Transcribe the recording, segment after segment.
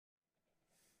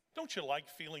Don't you like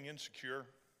feeling insecure?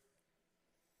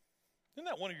 Isn't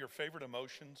that one of your favorite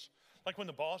emotions? Like when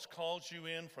the boss calls you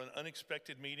in for an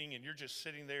unexpected meeting and you're just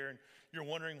sitting there and you're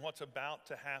wondering what's about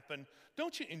to happen.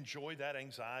 Don't you enjoy that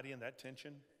anxiety and that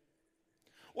tension?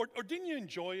 Or didn't you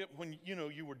enjoy it when,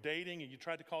 you were dating and you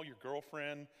tried to call your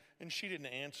girlfriend and she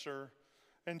didn't answer?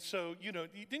 And so,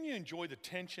 didn't you enjoy the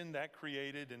tension that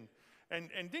created?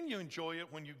 And didn't you enjoy it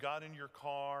when you got in your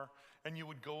car and you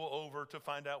would go over to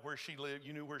find out where she lived?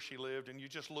 You knew where she lived and you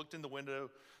just looked in the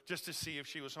window just to see if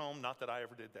she was home. Not that I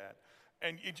ever did that.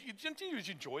 And didn't you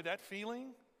enjoy that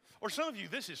feeling? Or some of you,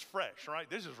 this is fresh, right?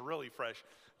 This is really fresh.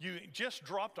 You just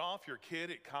dropped off your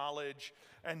kid at college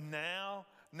and now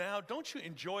don't you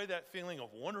enjoy that feeling of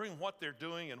wondering what they're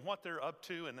doing and what they're up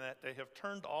to and that they have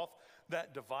turned off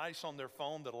that device on their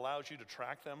phone that allows you to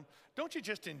track them? Don't you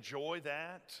just enjoy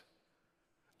that?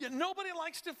 Yet nobody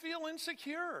likes to feel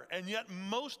insecure. And yet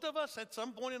most of us at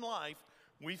some point in life,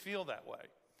 we feel that way.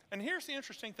 And here's the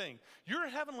interesting thing. Your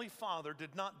Heavenly Father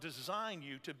did not design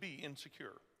you to be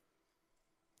insecure.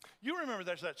 You remember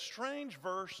there's that strange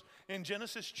verse in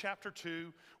Genesis chapter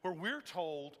 2 where we're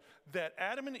told that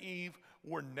Adam and Eve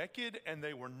were naked and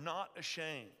they were not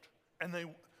ashamed. And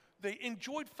they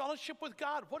enjoyed fellowship with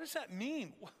God. What does that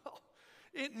mean? Well,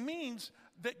 it means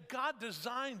that God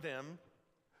designed them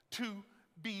to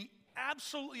be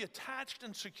absolutely attached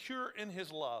and secure in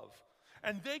His love.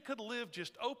 And they could live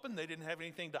just open. They didn't have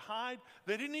anything to hide.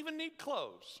 They didn't even need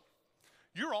clothes.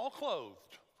 You're all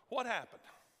clothed. What happened?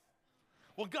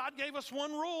 Well, God gave us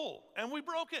one rule, and we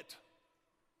broke it.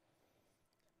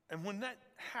 And when that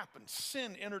happened,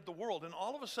 sin entered the world, and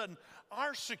all of a sudden,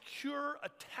 our secure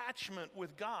attachment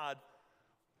with God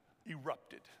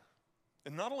erupted.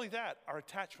 And not only that, our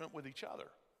attachment with each other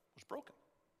was broken.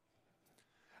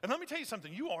 And let me tell you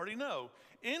something, you already know,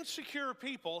 insecure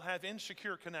people have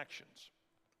insecure connections,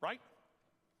 right?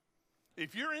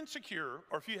 If you're insecure,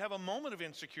 or if you have a moment of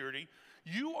insecurity,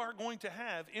 you are going to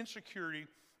have insecurity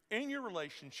in your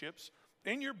relationships,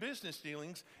 in your business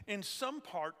dealings, in some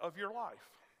part of your life.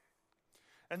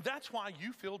 And that's why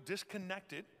you feel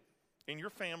disconnected in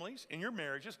your families, in your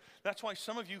marriages. That's why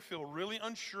some of you feel really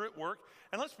unsure at work.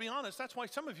 And let's be honest, that's why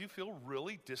some of you feel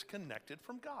really disconnected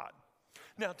from God.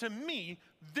 Now, to me,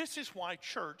 this is why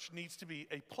church needs to be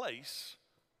a place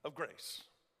of grace.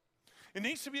 It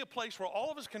needs to be a place where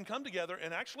all of us can come together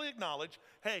and actually acknowledge,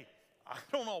 hey, I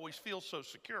don't always feel so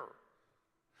secure.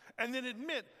 And then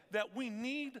admit that we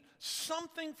need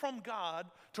something from God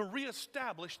to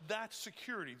reestablish that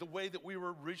security the way that we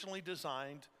were originally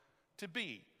designed to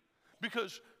be.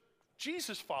 Because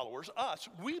Jesus followers, us,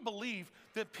 we believe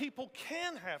that people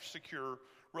can have secure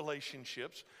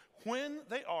relationships when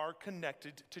they are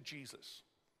connected to Jesus.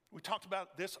 We talked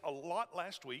about this a lot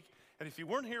last week, and if you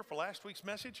weren't here for last week's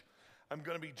message, I'm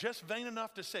going to be just vain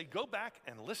enough to say go back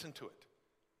and listen to it.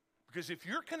 Because if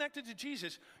you're connected to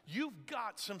Jesus, you've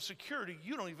got some security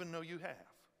you don't even know you have.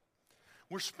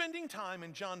 We're spending time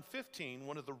in John 15,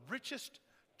 one of the richest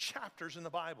chapters in the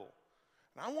Bible.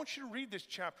 And I want you to read this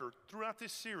chapter throughout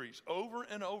this series over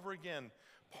and over again,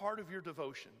 part of your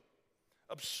devotion.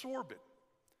 Absorb it.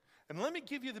 And let me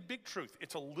give you the big truth.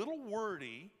 It's a little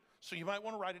wordy, so you might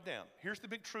want to write it down. Here's the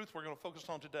big truth we're going to focus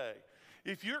on today.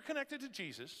 If you're connected to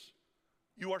Jesus,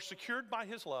 you are secured by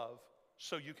His love,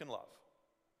 so you can love.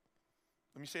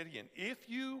 Let me say it again. If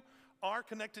you are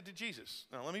connected to Jesus,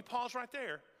 now let me pause right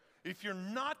there. If you're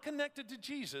not connected to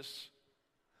Jesus,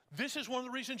 this is one of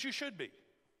the reasons you should be.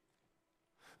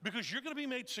 Because you're going to be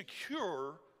made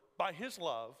secure by His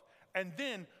love, and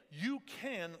then you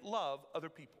can love other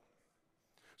people.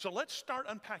 So let's start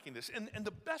unpacking this. And the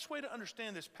best way to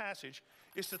understand this passage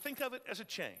is to think of it as a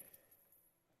chain.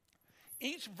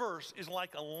 Each verse is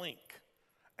like a link.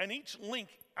 And each link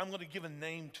I'm going to give a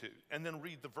name to and then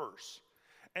read the verse.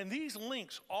 And these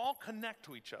links all connect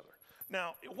to each other.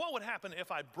 Now, what would happen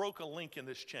if I broke a link in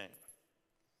this chain?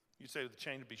 You'd say the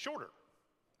chain would be shorter,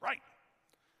 right?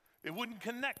 It wouldn't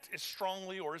connect as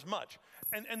strongly or as much.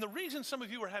 And the reason some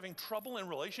of you are having trouble in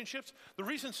relationships, the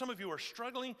reason some of you are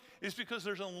struggling is because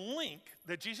there's a link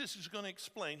that Jesus is going to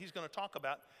explain, He's going to talk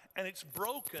about, and it's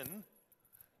broken,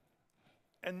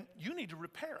 and you need to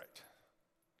repair it.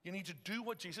 You need to do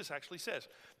what Jesus actually says.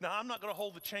 Now, I'm not going to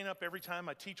hold the chain up every time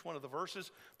I teach one of the verses,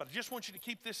 but I just want you to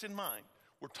keep this in mind.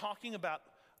 We're talking about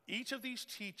each of these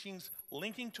teachings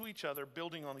linking to each other,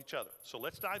 building on each other. So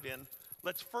let's dive in.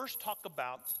 Let's first talk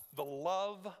about the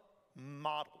love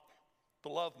model. The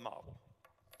love model.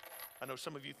 I know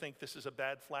some of you think this is a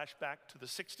bad flashback to the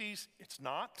 60s. It's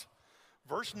not.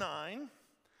 Verse 9,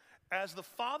 as the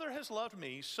Father has loved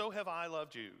me, so have I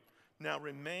loved you. Now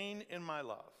remain in my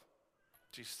love.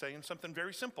 She's saying something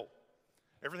very simple.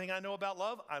 Everything I know about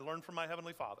love, I learned from my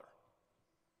Heavenly Father.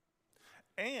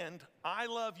 And I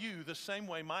love you the same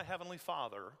way my Heavenly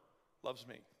Father loves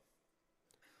me.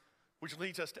 Which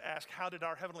leads us to ask, how did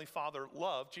our Heavenly Father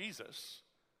love Jesus?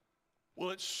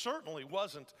 Well, it certainly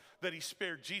wasn't that he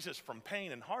spared Jesus from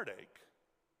pain and heartache.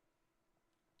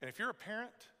 And if you're a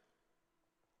parent,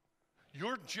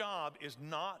 your job is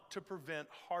not to prevent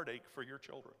heartache for your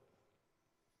children.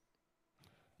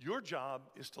 Your job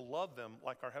is to love them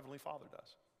like our Heavenly Father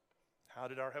does. How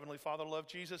did our Heavenly Father love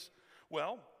Jesus?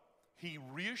 Well, he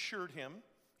reassured him,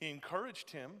 he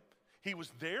encouraged him, he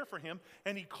was there for him,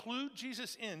 and he clued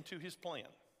Jesus into his plan.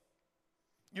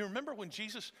 You remember when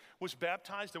Jesus was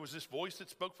baptized, there was this voice that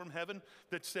spoke from heaven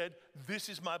that said, "This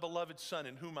is my beloved Son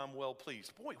in whom I'm well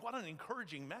pleased." Boy, what an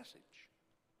encouraging message.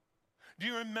 Do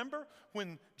you remember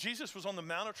when Jesus was on the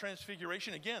Mount of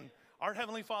Transfiguration? Again, our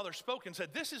Heavenly Father spoke and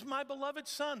said, "This is my beloved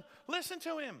Son. Listen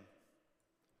to him."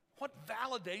 What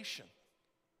validation.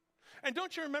 And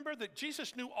don't you remember that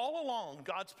Jesus knew all along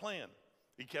God's plan?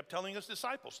 He kept telling his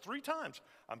disciples 3 times,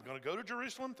 "I'm going to go to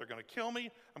Jerusalem. They're going to kill me.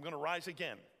 I'm going to rise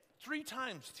again." 3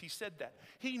 times he said that.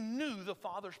 He knew the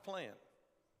Father's plan.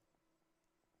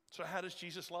 So how does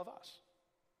Jesus love us?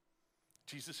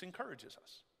 Jesus encourages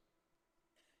us.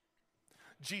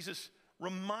 Jesus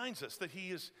reminds us that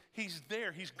he's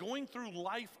there. He's going through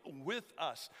life with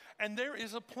us. And there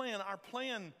is a plan. Our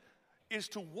plan is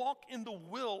to walk in the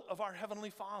will of our Heavenly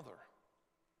Father.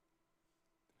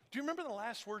 Do you remember the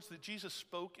last words that Jesus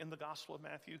spoke in the Gospel of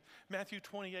Matthew? Matthew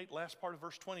 28, last part of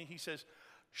verse 20, he says,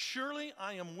 "Surely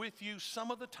I am with you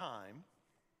some of the time.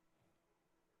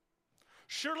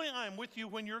 Surely I am with you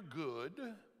when you're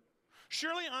good.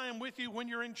 Surely I am with you when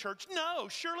you're in church. No,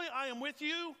 surely I am with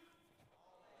you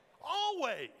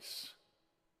always."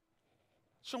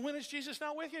 So when is Jesus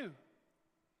not with you?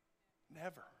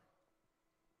 Never.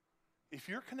 If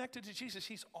you're connected to Jesus,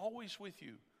 he's always with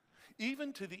you,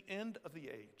 even to the end of the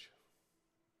age.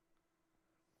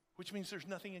 Which means there's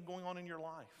nothing going on in your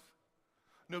life.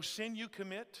 No sin you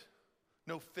commit,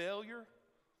 no failure,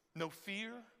 no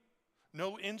fear,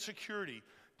 no insecurity.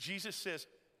 Jesus says,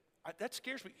 that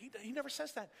scares me. He never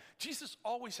says that. Jesus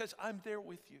always says, "I'm there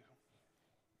with you."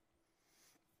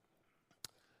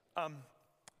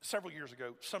 Several years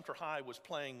ago, Sumter High was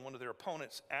playing one of their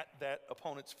opponents at that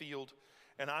opponent's field,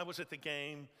 and I was at the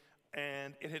game,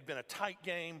 and it had been a tight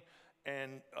game,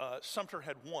 and Sumter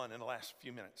had won in the last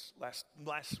few minutes, last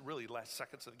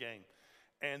seconds of the game.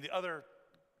 And the other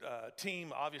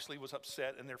team obviously was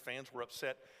upset, and their fans were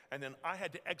upset, and then I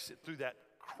had to exit through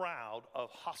that crowd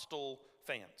of hostile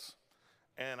fans.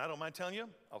 And I don't mind telling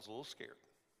you, I was a little scared.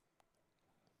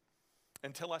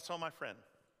 Until I saw my friend,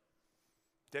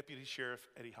 Deputy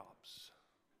Sheriff Eddie Hobbs.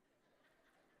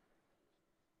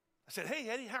 I said, "Hey,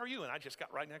 Eddie, how are you?" And I just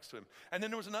got right next to him. And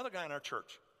then there was another guy in our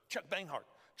church, Chuck Banghart.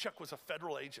 Chuck was a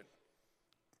federal agent.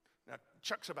 Now,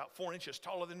 Chuck's about 4 inches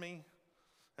taller than me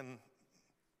and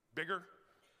bigger.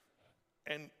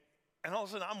 And all of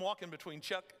a sudden, I'm walking between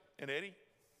Chuck and Eddie.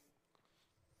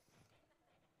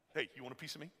 "Hey, you want a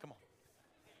piece of me? Come on."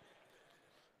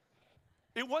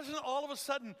 It wasn't all of a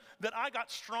sudden that I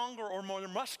got stronger or more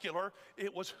muscular.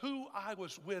 It was who I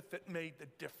was with that made the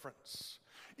difference.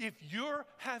 If you're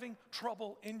having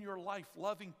trouble in your life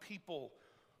loving people,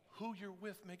 who you're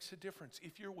with makes a difference.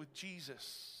 If you're with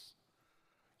Jesus,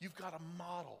 you've got a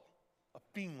model of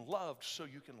being loved so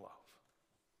you can love.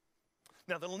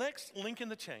 Now, the next link in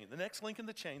the chain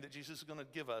that Jesus is going to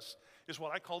give us is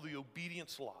what I call the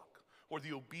obedience lock or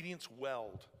the obedience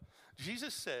weld.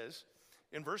 Jesus says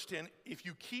in verse 10, "If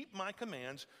you keep my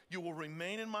commands, you will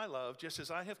remain in my love, just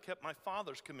as I have kept my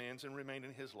Father's commands and remained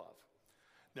in his love."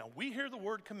 Now, we hear the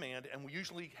word command, and we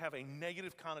usually have a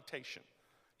negative connotation.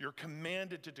 You're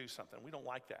commanded to do something. We don't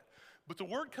like that. But the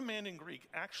word command in Greek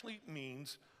actually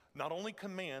means not only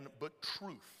command, but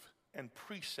truth and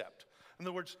precept. In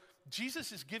other words,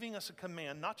 Jesus is giving us a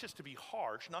command not just to be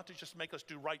harsh, not to just make us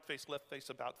do right face, left face,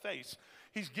 about face.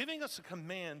 He's giving us a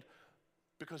command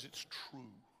because it's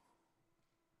true.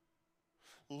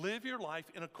 Live your life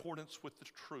in accordance with the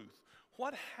truth.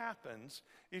 What happens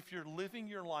if you're living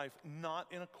your life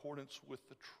not in accordance with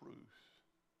the truth?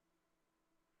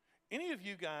 Any of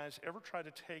you guys ever try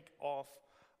to take off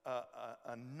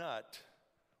a nut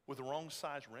with the wrong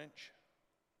size wrench?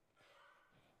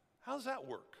 How does that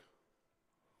work?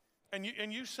 And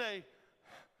you say,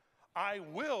 "I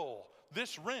will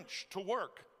this wrench to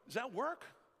work." Does that work?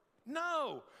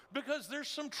 No, because there's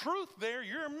some truth there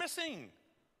you're missing.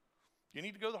 You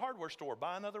need to go to the hardware store,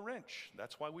 buy another wrench.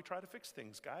 That's why we try to fix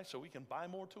things, guys, so we can buy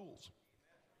more tools.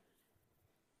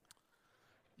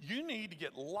 You need to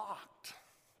get locked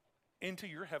into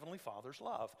your heavenly Father's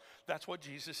love. That's what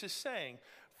Jesus is saying.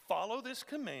 Follow this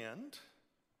command,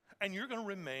 and you're going to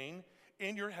remain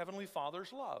in your heavenly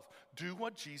Father's love. Do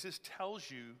what Jesus tells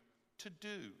you to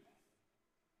do.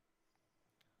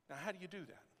 Now, how do you do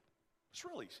that? It's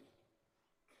real easy.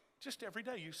 Just every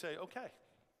day you say, okay,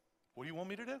 what do you want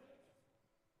me to do?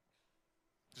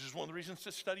 This is one of the reasons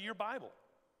to study your Bible,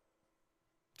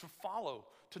 to follow,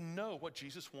 to know what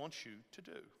Jesus wants you to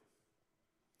do.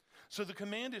 So the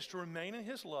command is to remain in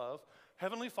his love.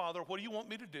 Heavenly Father, what do you want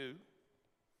me to do?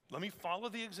 Let me follow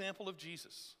the example of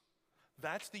Jesus.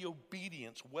 That's the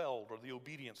obedience weld, or the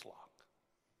obedience lock.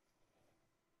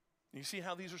 You see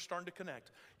how these are starting to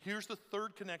connect. Here's the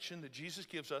third connection that Jesus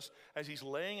gives us as he's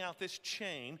laying out this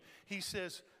chain. He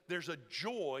says, there's a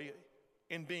joy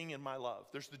in being in my love.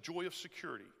 There's the joy of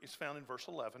security. It's found in verse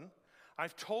 11.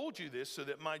 I've told you this so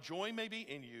that my joy may be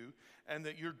in you and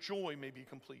that your joy may be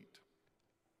complete.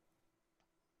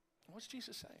 What's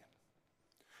Jesus saying?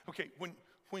 Okay,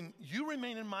 when you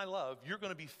remain in my love, you're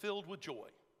going to be filled with joy.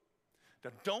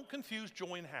 Now, don't confuse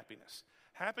joy and happiness.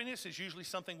 Happiness is usually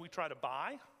something we try to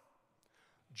buy.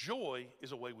 Joy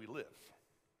is a way we live.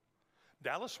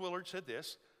 Dallas Willard said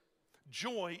this: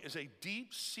 joy is a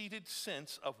deep-seated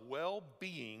sense of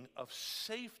well-being, of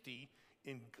safety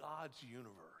in God's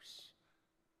universe.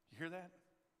 You hear that?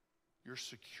 You're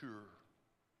secure.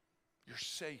 You're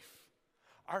safe.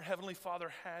 Our Heavenly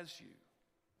Father has you.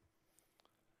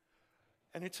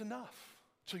 And it's enough.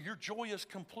 So your joy is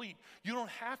complete. You don't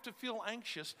have to feel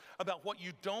anxious about what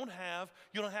you don't have.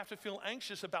 You don't have to feel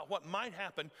anxious about what might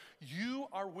happen. You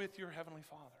are with your Heavenly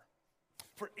Father.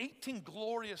 For 18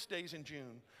 glorious days in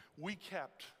June, we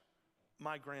kept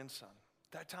my grandson.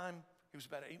 That time, he was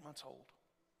about 8 months old.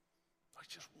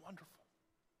 It's just wonderful.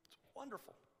 It's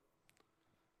wonderful.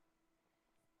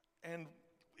 And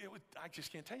I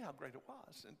just can't tell you how great it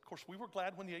was. And of course, we were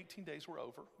glad when the 18 days were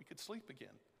over. We could sleep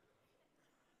again.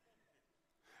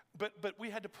 But we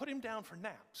had to put him down for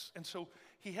naps. And so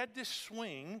he had this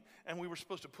swing, and we were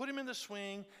supposed to put him in the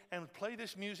swing and play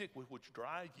this music, which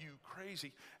drive you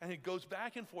crazy. And it goes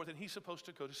back and forth, and he's supposed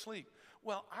to go to sleep.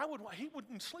 Well, he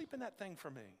wouldn't sleep in that thing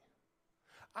for me.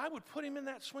 I would put him in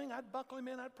that swing, I'd buckle him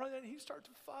in, I'd pray that, and he'd start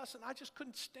to fuss, and I just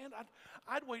couldn't stand it.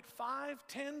 I'd wait 5,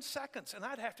 10 seconds, and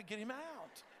I'd have to get him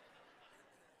out.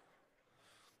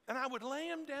 And I would lay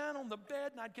him down on the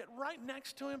bed, and I'd get right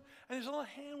next to him, and his little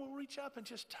hand would reach up and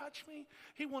just touch me.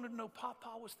 He wanted to know Papa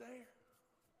was there.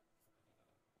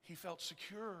 He felt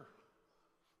secure.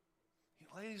 He'd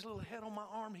lay his little head on my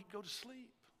arm, he'd go to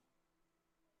sleep.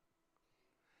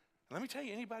 And let me tell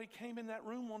you, anybody came in that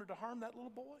room wanted to harm that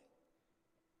little boy,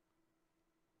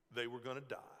 they were going to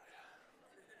die.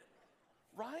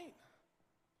 Right?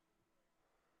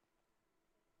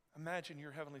 Imagine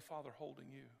your Heavenly Father holding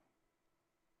you.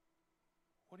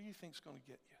 What do you think is going to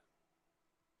get you?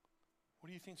 What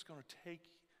do you think is going to take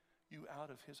you out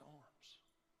of his arms?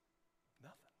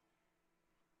 Nothing.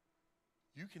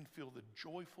 You can feel the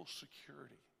joyful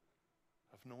security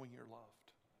of knowing you're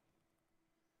loved.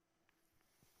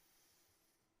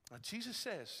 Now, Jesus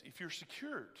says, if you're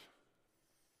secured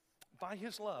by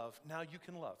his love, now you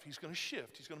can love. He's going to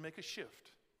shift. He's going to make a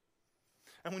shift.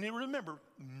 And we need to remember,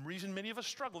 the reason many of us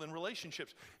struggle in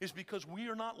relationships is because we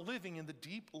are not living in the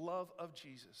deep love of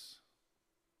Jesus.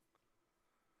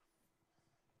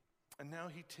 And now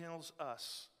he tells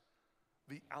us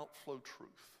the outflow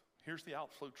truth. Here's the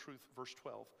outflow truth, verse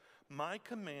 12. My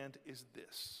command is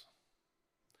this: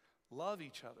 love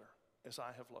each other as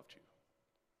I have loved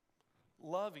you.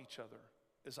 Love each other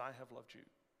as I have loved you.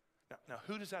 Now,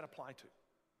 who does that apply to?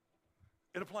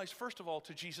 It applies, first of all,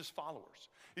 to Jesus' followers.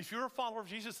 If you're a follower of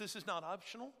Jesus, this is not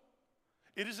optional.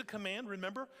 It is a command.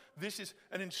 Remember, this is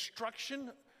an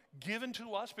instruction given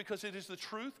to us because it is the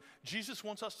truth. Jesus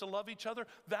wants us to love each other.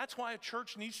 That's why a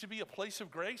church needs to be a place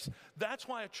of grace. That's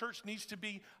why a church needs to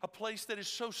be a place that is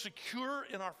so secure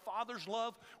in our Father's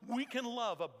love. We can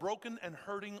love a broken and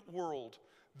hurting world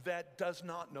that does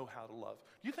not know how to love.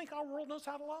 Do you think our world knows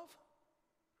how to love?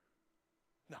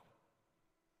 No.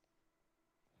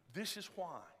 This is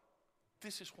why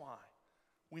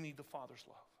we need the Father's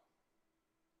love.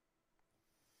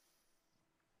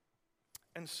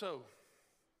 And so,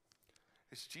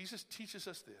 as Jesus teaches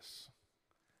us this,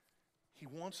 he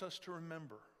wants us to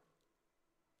remember,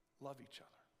 love each other.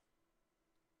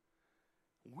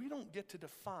 We don't get to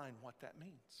define what that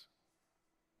means.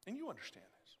 And you understand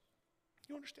this.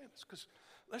 You understand this, because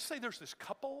let's say there's this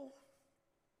couple,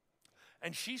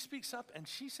 and she speaks up and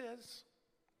she says,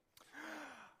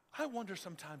 I wonder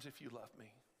sometimes if you love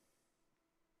me.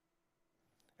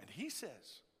 And he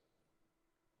says,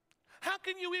 how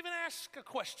can you even ask a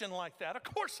question like that? Of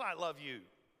course I love you.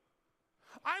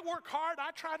 I work hard.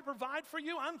 I try to provide for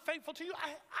you. I'm faithful to you.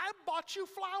 I bought you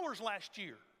flowers last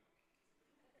year.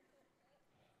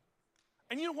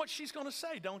 And you know what she's going to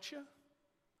say, don't you?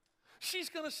 She's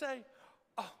going to say,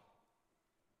 oh,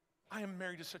 I am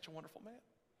married to such a wonderful man.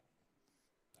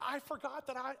 I forgot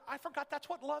that's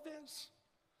what love is.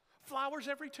 Flowers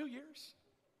every 2 years.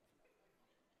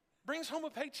 Brings home a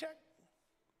paycheck.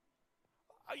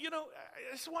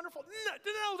 It's wonderful.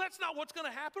 No, that's not what's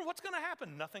going to happen. What's going to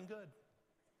happen? Nothing good.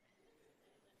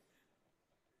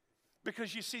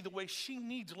 Because you see, the way she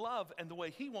needs love and the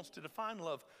way he wants to define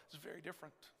love is very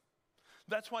different.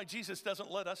 That's why Jesus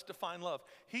doesn't let us define love.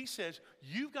 He says,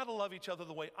 you've got to love each other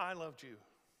the way I loved you.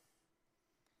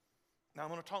 Now, I'm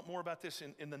going to talk more about this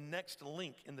in the next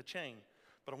link in the chain,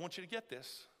 but I want you to get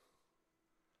this.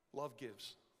 Love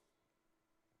gives.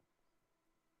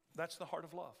 That's the heart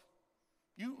of love.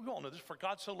 You all know this. For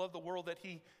God so loved the world that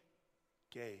he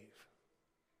gave.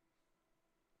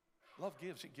 Love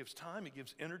gives. It gives time. It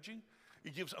gives energy.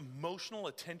 It gives emotional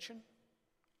attention.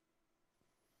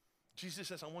 Jesus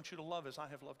says, I want you to love as I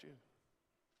have loved you.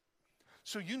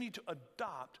 So you need to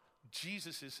adopt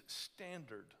Jesus'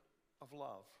 standard of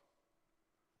love.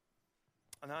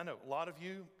 And I know a lot of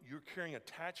you, you're carrying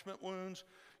attachment wounds.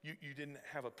 You didn't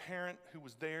have a parent who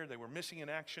was there. They were missing in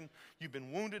action. You've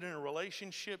been wounded in a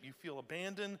relationship. You feel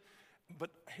abandoned.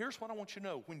 But here's what I want you to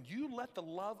know. When you let the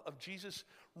love of Jesus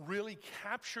really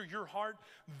capture your heart,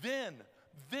 then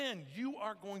you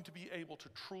are going to be able to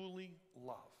truly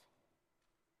love.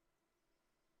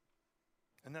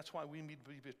 And that's why we need to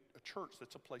be a church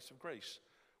that's a place of grace.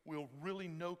 We'll really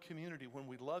know community when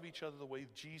we love each other the way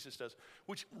Jesus does,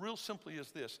 which real simply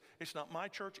is this. It's not my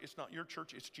church, it's not your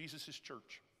church, it's Jesus'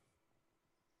 church.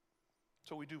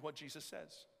 So we do what Jesus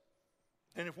says.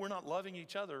 And if we're not loving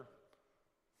each other,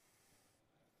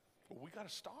 well, we got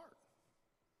to start.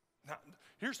 Now,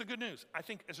 here's the good news. I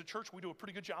think as a church, we do a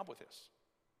pretty good job with this.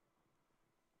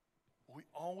 We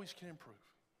always can improve.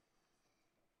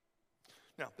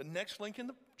 Now, the next link in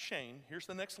the chain, here's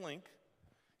the next link,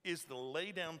 is the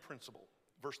lay down principle.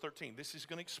 Verse 13, this is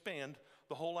going to expand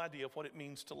the whole idea of what it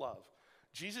means to love.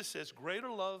 Jesus says,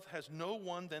 greater love has no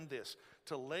one than this,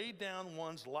 to lay down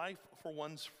one's life for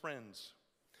one's friends.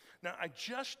 Now, I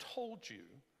just told you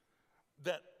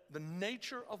that the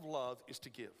nature of love is to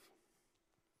give.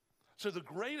 So the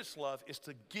greatest love is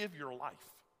to give your life,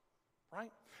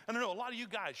 right? And I know a lot of you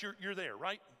guys, you're there,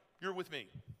 right? You're with me.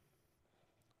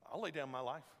 I'll lay down my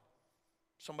life.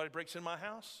 Somebody breaks in my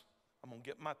house, I'm going to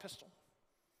get my pistol.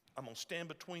 I'm going to stand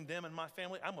between them and my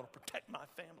family. I'm going to protect my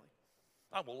family.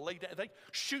 I will lay down. They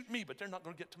shoot me, but they're not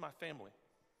going to get to my family.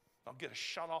 I'll get a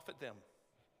shot off at them.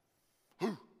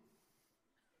 Whew.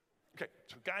 Okay,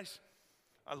 so guys,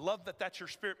 I love that that's your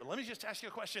spirit, but let me just ask you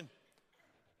a question.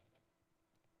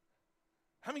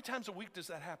 How many times a week does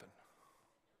that happen?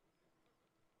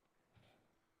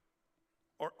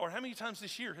 Or how many times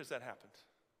this year has that happened?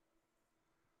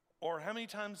 Or how many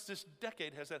times this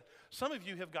decade has that? Some of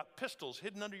you have got pistols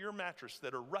hidden under your mattress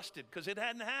that are rusted because it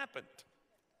hadn't happened.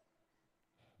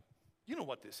 You know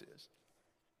what this is.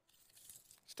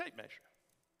 It's tape measure.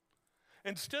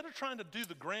 Instead of trying to do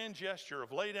the grand gesture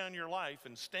of lay down your life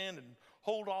and stand and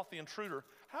hold off the intruder,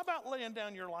 how about laying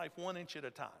down your life 1 inch at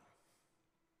a time?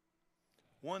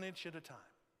 1 inch at a time.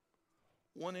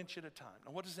 1 inch at a time.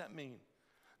 Now, what does that mean?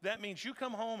 That means you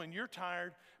come home and you're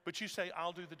tired, but you say,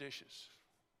 I'll do the dishes.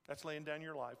 That's laying down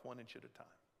your life 1 inch at a time.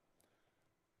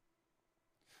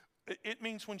 It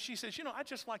means when she says, I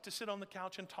just like to sit on the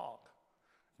couch and talk.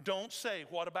 Don't say,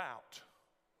 what about?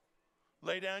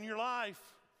 Lay down your life,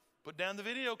 put down the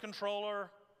video controller,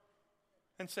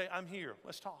 and say, I'm here,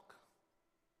 let's talk.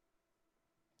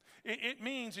 It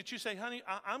means that you say, honey,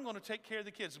 I'm going to take care of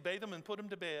the kids, bathe them and put them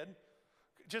to bed,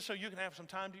 just so you can have some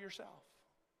time to yourself.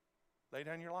 Lay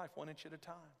down your life 1 inch at a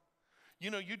time.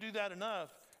 You do that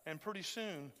enough, and pretty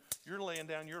soon, you're laying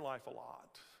down your life a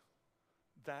lot.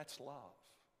 That's love.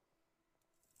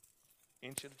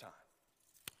 Inch at a time.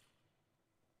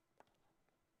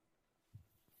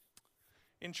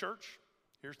 In church,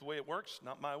 here's the way it works.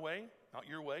 Not my way, not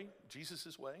your way,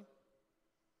 Jesus' way.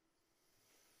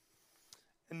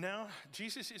 And now,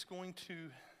 Jesus is going to,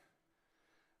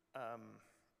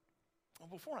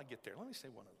 before I get there, let me say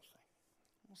one other thing.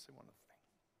 Let me say one other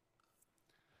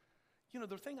thing.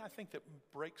 The thing I think that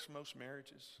breaks most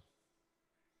marriages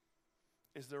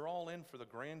is they're all in for the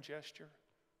grand gesture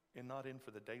and not in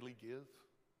for the daily give.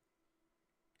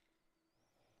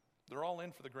 They're all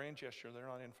in for the grand gesture, they're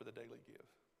not in for the daily give.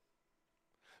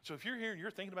 So if you're here and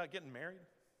you're thinking about getting married,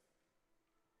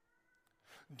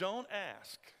 don't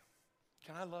ask,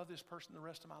 can I love this person the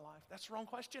rest of my life? That's the wrong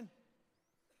question.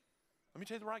 Let me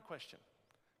tell you the right question.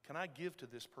 can I give to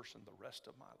this person the rest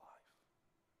of my life?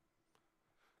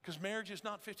 Because marriage is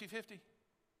not 50-50.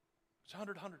 It's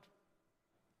 100-100.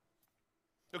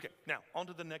 Okay, now on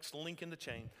to the next link in the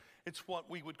chain. It's what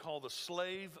we would call the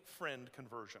slave-friend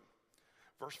conversion.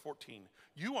 Verse 14,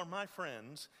 you are my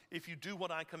friends if you do what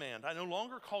I command. I no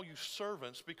longer call you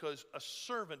servants because a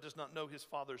servant does not know his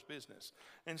father's business.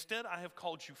 Instead, I have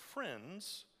called you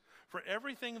friends, for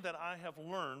everything that I have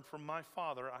learned from my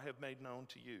Father I have made known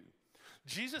to you.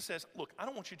 Jesus says, look, I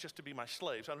don't want you just to be my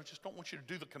slaves. I just don't want you to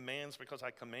do the commands because I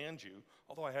command you,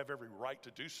 although I have every right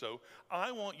to do so.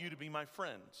 I want you to be my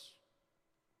friends.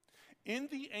 In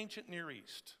the ancient Near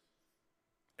East,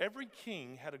 every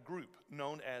king had a group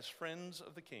known as Friends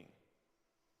of the King.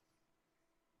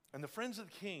 And the friends of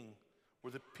the king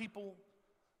were the people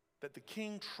that the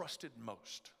king trusted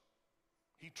most.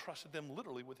 He trusted them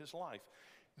literally with his life.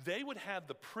 They would have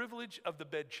the privilege of the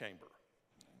bedchamber.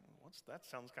 That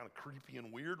sounds kind of creepy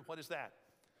and weird. What is that?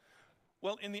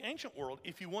 Well, in the ancient world,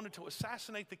 if you wanted to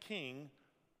assassinate the king,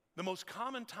 the most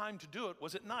common time to do it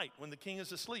was at night when the king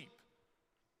is asleep.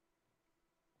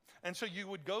 And so you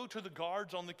would go to the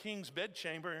guards on the king's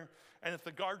bedchamber, and if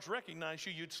the guards recognized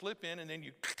you, you'd slip in and then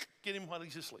you'd get him while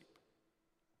he's asleep.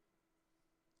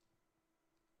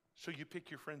 So you pick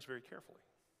your friends very carefully.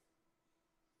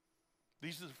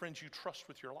 These are the friends you trust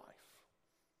with your life.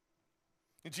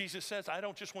 And Jesus says, I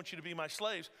don't just want you to be my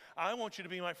slaves. I want you to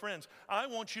be my friends. I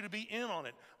want you to be in on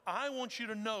it. I want you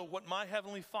to know what my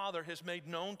Heavenly Father has made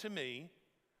known to me.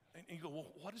 And you go, well,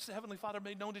 what has the Heavenly Father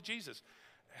made known to Jesus?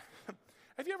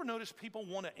 Have you ever noticed people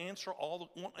want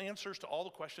answers to all the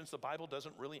questions the Bible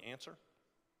doesn't really answer?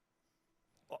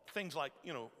 Well, things like,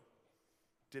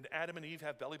 did Adam and Eve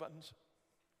have belly buttons?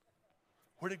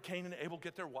 Where did Cain and Abel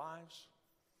get their wives?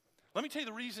 Let me tell you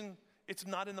the reason it's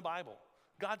not in the Bible.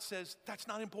 God says, that's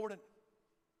not important.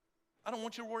 I don't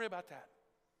want you to worry about that.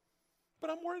 But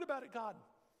I'm worried about it, God.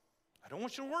 I don't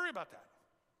want you to worry about that.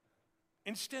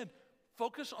 Instead,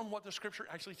 focus on what the Scripture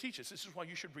actually teaches. This is why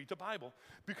you should read the Bible,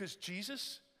 because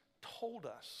Jesus told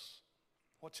us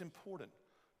what's important.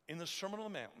 In the Sermon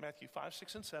on the Mount, Matthew 5,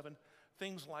 6, and 7,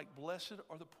 things like, blessed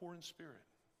are the poor in spirit.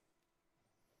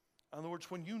 In other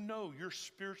words, when you know you're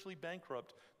spiritually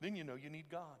bankrupt, then you know you need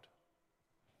God.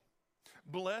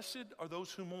 Blessed are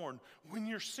those who mourn. When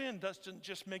your sin doesn't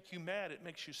just make you mad, it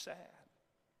makes you sad.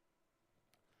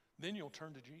 Then you'll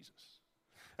turn to Jesus.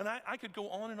 And I could go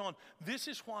on and on. This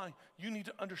is why you need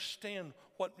to understand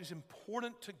what is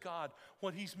important to God,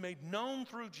 what He's made known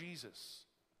through Jesus.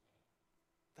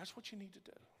 That's what you need to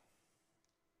do.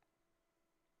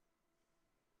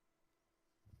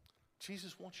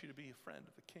 Jesus wants you to be a friend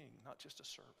of the king, not just a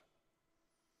servant.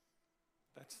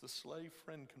 That's the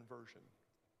slave-friend conversion.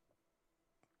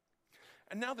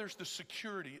 And now there's the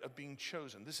security of being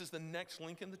chosen. This is the next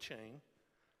link in the chain.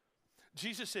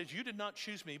 Jesus says, you did not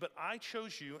choose me, but I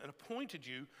chose you and appointed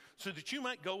you so that you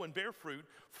might go and bear fruit,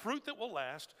 fruit that will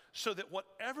last, so that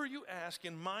whatever you ask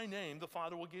in my name, the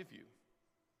Father will give you.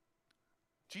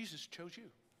 Jesus chose you.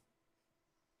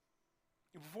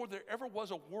 Before there ever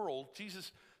was a world,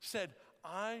 Jesus said,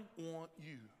 I want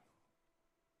you.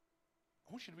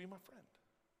 I want you to be my friend.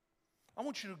 I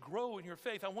want you to grow in your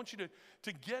faith. I want you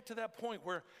to get to that point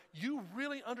where you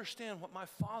really understand what my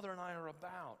Father and I are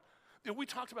about. We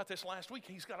talked about this last week.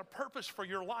 He's got a purpose for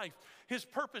your life. His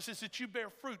purpose is that you bear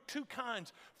fruit, two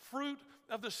kinds. Fruit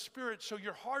of the Spirit, so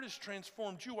your heart is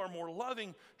transformed. You are more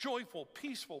loving, joyful,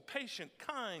 peaceful, patient,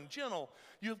 kind, gentle.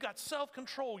 You've got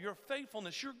self-control, your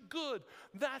faithfulness, you're good.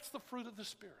 That's the fruit of the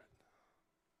Spirit.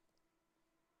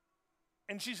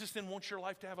 And Jesus then wants your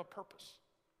life to have a purpose.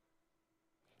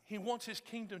 He wants His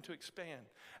kingdom to expand.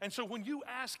 And so when you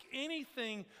ask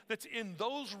anything that's in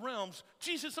those realms,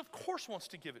 Jesus, of course, wants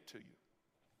to give it to you.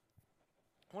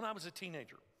 When I was a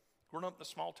teenager, growing up in a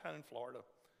small town in Florida,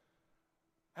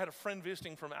 I had a friend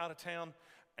visiting from out of town,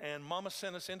 and Mama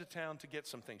sent us into town to get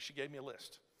some things. She gave me a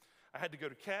list. I had to go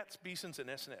to Katz, Beeson's, and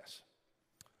S&S.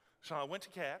 So I went to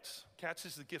Katz. Katz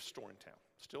is the gift store in town,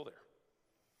 still there.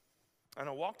 And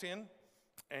I walked in,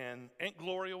 and Aunt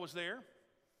Gloria was there.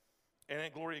 And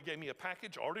Aunt Gloria gave me a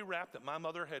package already wrapped that my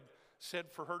mother had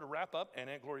said for her to wrap up. And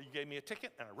Aunt Gloria gave me a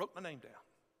ticket, and I wrote my name down.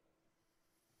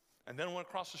 And then I went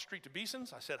across the street to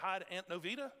Beeson's. I said hi to Aunt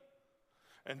Novita.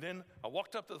 And then I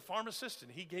walked up to the pharmacist,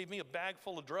 and he gave me a bag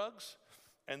full of drugs.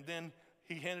 And then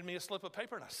he handed me a slip of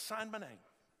paper, and I signed my name.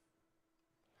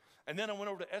 And then I went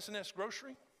over to S&S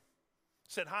Grocery,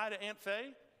 said hi to Aunt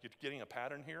Faye. You're getting a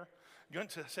pattern here? You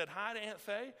went to, said hi to Aunt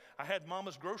Faye. I had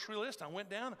Mama's grocery list. I went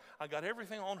down. I got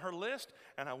everything on her list,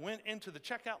 and I went into the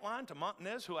checkout line to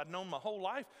Montanez, who I'd known my whole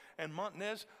life, and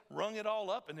Montanez rung it all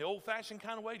up in the old-fashioned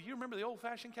kind of way. Do you remember the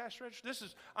old-fashioned cash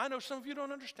register? I know some of you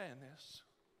don't understand this.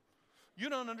 You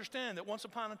don't understand that once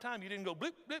upon a time, you didn't go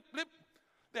blip, blip, blip.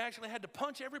 They actually had to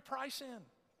punch every price in.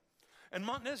 And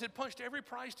Montanez had punched every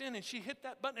price in, and she hit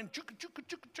that button, and chukka, chukka,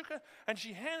 chukka, chukka, and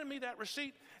she handed me that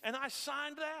receipt, and I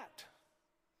signed that.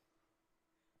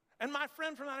 And my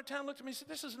friend from out of town looked at me and said,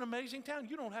 this is an amazing town.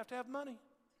 You don't have to have money.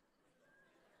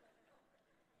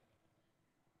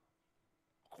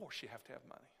 Of course you have to have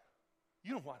money.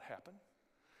 You know what happened.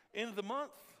 End of the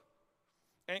month,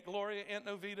 Aunt Gloria, Aunt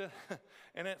Novita,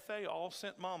 and Aunt Faye all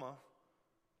sent Mama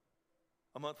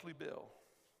a monthly bill.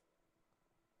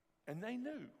 And they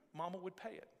knew Mama would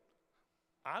pay it.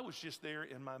 I was just there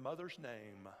in my mother's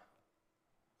name,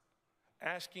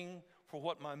 asking for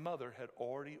what my mother had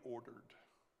already ordered.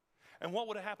 And what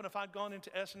would have happened if I'd gone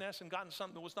into S&S and gotten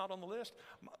something that was not on the list?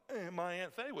 My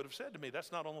Aunt Faye would have said to me,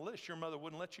 that's not on the list. Your mother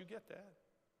wouldn't let you get that.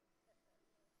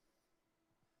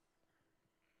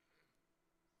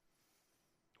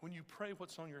 When you pray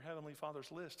what's on your Heavenly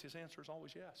Father's list, His answer is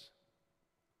always yes.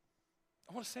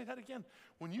 I want to say that again.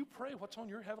 When you pray what's on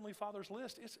your Heavenly Father's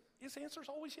list, His answer is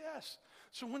always yes.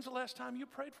 So when's the last time you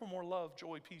prayed for more love,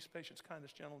 joy, peace, patience,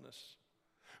 kindness, gentleness?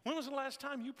 When was the last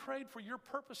time you prayed for your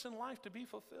purpose in life to be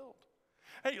fulfilled?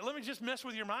 Hey, let me just mess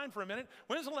with your mind for a minute.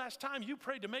 When's the last time you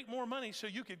prayed to make more money so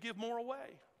you could give more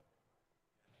away?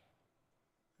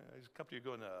 There's a couple of you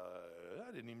going,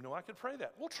 I didn't even know I could pray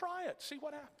that. Well, try it. See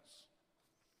what happens.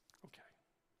 Okay.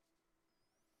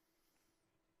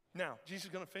 Now, Jesus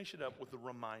is going to finish it up with a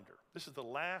reminder. This is the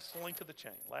last link of the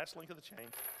chain. Last link of the chain.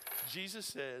 Jesus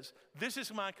says, this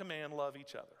is my command, love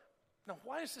each other. Now,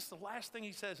 why is this the last thing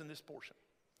He says in this portion?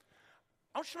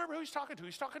 I want you to remember who He's talking to.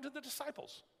 He's talking to the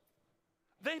disciples.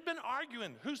 They've been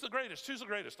arguing, who's the greatest? Who's the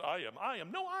greatest? I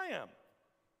am. No, I am.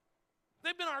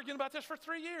 They've been arguing about this for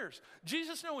 3 years.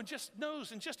 Jesus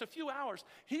knows in just a few hours,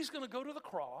 He's going to go to the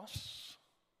cross.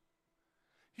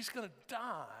 He's going to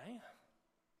die.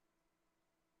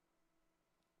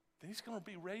 Then He's going to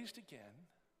be raised again.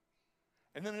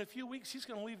 And then in a few weeks, He's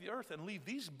going to leave the earth and leave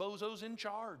these bozos in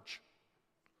charge.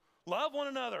 Love one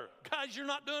another. Guys, you're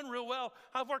not doing real well.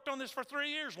 I've worked on this for 3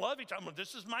 years. Love each other.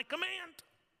 This is my command.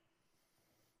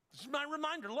 This is my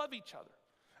reminder. Love each other.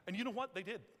 And you know what? They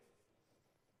did.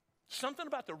 Something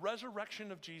about the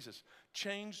resurrection of Jesus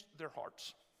changed their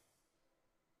hearts.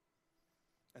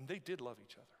 And they did love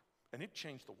each other. And it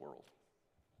changed the world.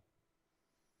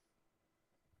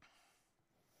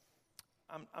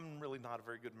 I'm really not a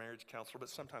very good marriage counselor, but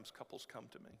sometimes couples come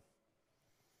to me.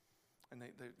 And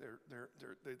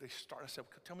they start, I said,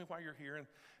 tell me why you're here.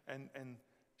 And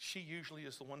she usually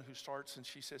is the one who starts, and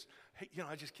she says, hey,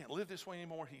 I just can't live this way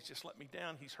anymore. He's just let me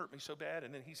down. He's hurt me so bad.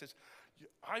 And then he says,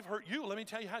 I've hurt you. Let me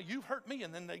tell you how you've hurt me.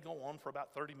 And then they go on for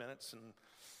about 30 minutes, and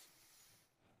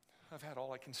I've had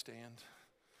all I can stand.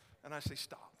 And I say,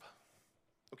 stop.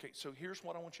 Okay, so here's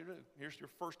what I want you to do. Here's your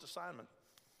first assignment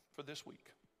for this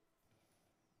week.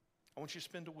 I want you to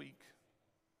spend a week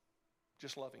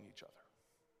just loving each other.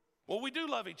 Well, we do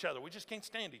love each other. We just can't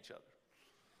stand each other.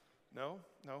 No,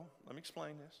 let me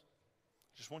explain this.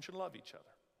 I just want you to love each other.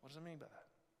 What does it mean by that?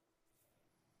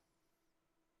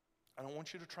 I don't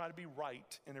want you to try to be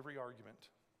right in every argument.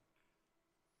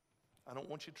 I don't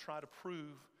want you to try to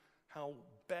prove how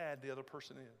bad the other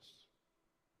person is.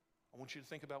 I want you to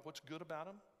think about what's good about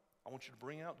them. I want you to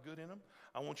bring out good in them.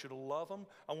 I want you to love them.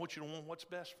 I want you to want what's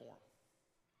best for them.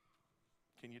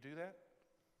 Can you do that?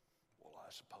 Well,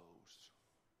 I suppose.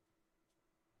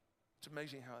 It's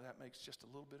amazing how that makes just a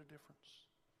little bit of difference.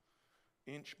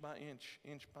 Inch by inch,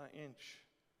 inch by inch,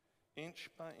 inch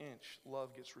by inch,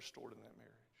 love gets restored in that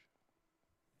marriage.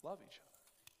 Love each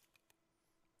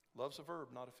other. Love's a verb,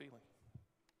 not a feeling.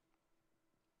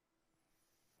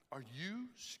 Are you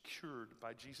secured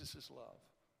by Jesus' love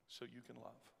so you can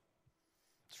love?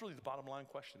 It's really the bottom line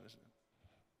question, isn't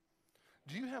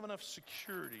it? Do you have enough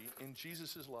security in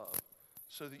Jesus' love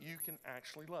so that you can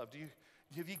actually love?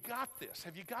 Have you got this?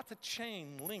 Have you got the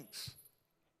chain links?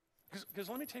 Because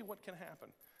let me tell you what can happen.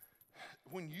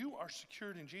 When you are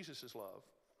secured in Jesus' love,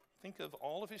 think of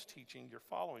all of His teaching, you're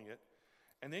following it,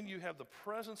 and then you have the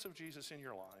presence of Jesus in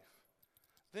your life,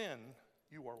 then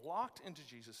you are locked into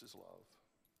Jesus' love.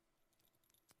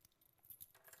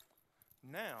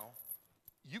 Now,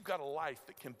 you've got a life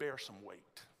that can bear some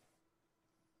weight.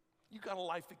 You've got a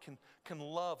life that can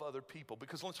love other people.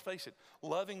 Because let's face it,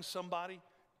 loving somebody,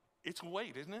 it's a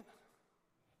weight, isn't it?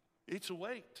 It's a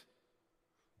weight.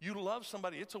 You love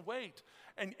somebody, it's a weight.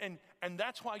 And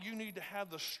that's why you need to have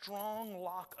the strong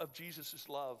lock of Jesus'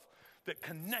 love that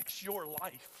connects your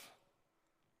life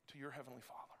to your Heavenly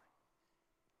Father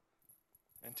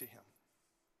and to Him.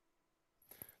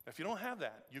 Now, if you don't have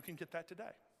that, you can get that today.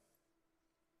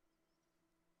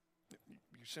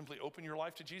 You simply open your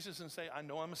life to Jesus and say, I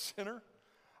know I'm a sinner.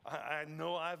 I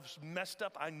know I've messed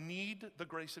up. I need the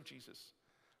grace of Jesus.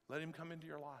 Let Him come into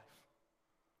your life.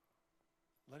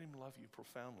 Let Him love you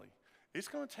profoundly. It's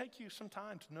going to take you some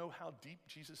time to know how deep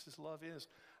Jesus' love is.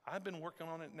 I've been working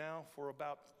on it now for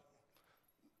about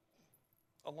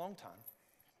a long time.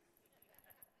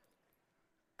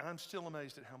 And I'm still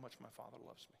amazed at how much my Father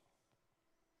loves me.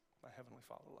 My Heavenly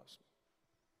Father loves me.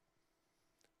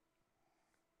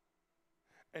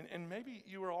 And maybe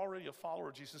you are already a follower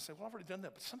of Jesus and say, well, I've already done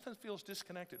that, but sometimes it feels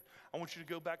disconnected. I want you to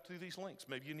go back through these links.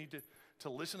 Maybe you need to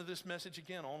listen to this message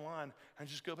again online and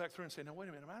just go back through and say, no, wait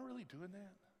a minute, am I really doing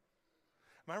that?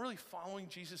 Am I really following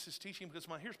Jesus' teaching? Because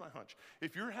here's my hunch.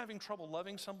 If you're having trouble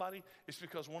loving somebody, it's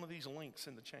because one of these links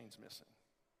in the chain's missing.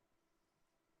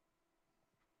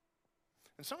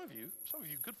 And some of you,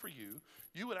 good for you,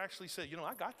 you would actually say, you know,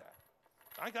 I got that.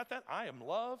 I got that. I am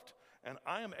loved and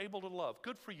I am able to love.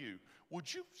 Good for you.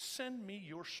 Would you send me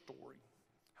your story,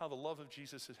 how the love of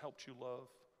Jesus has helped you love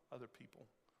other people?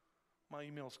 My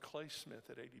email is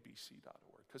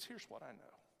claysmith@adbc.org. Because here's what I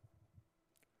know.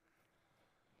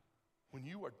 When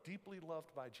you are deeply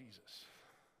loved by Jesus,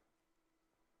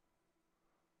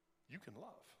 you can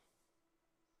love.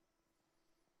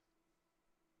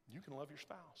 You can love your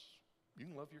spouse. You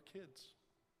can love your kids.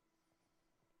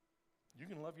 You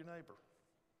can love your neighbor.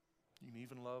 You can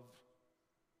even love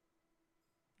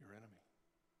your enemy.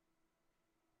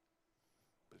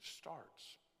 But it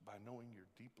starts by knowing you're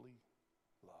deeply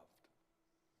loved.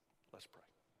 Let's pray.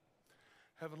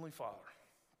 Heavenly Father,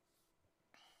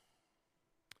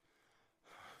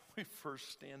 we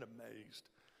first stand amazed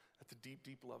at the deep,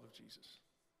 deep love of Jesus.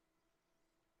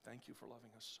 Thank you for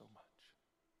loving us so much.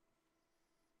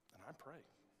 And I pray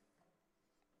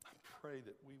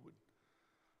that we would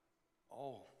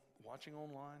all, watching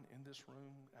online, in this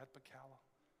room, at Bacala,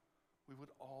 we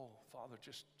would all, Father,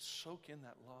 just soak in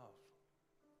that love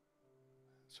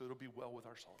so it'll be well with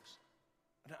our souls.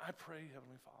 And I pray,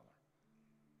 Heavenly Father,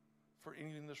 for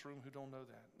any in this room who don't know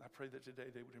that, I pray that today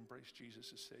they would embrace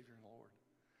Jesus as Savior and Lord.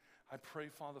 I pray,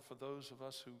 Father, for those of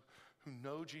us who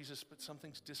know Jesus, but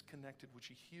something's disconnected, would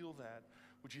you heal that?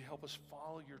 Would you help us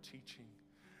follow your teaching?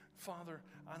 Father,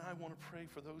 and I want to pray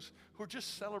for those who are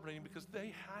just celebrating because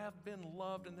they have been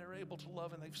loved and they're able to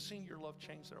love and they've seen your love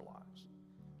change their lives.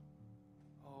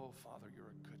 Oh, Father,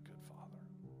 you're a good, good Father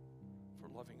for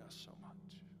loving us so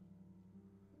much.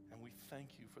 And we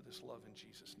thank you for this love in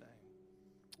Jesus' name.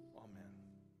 Amen.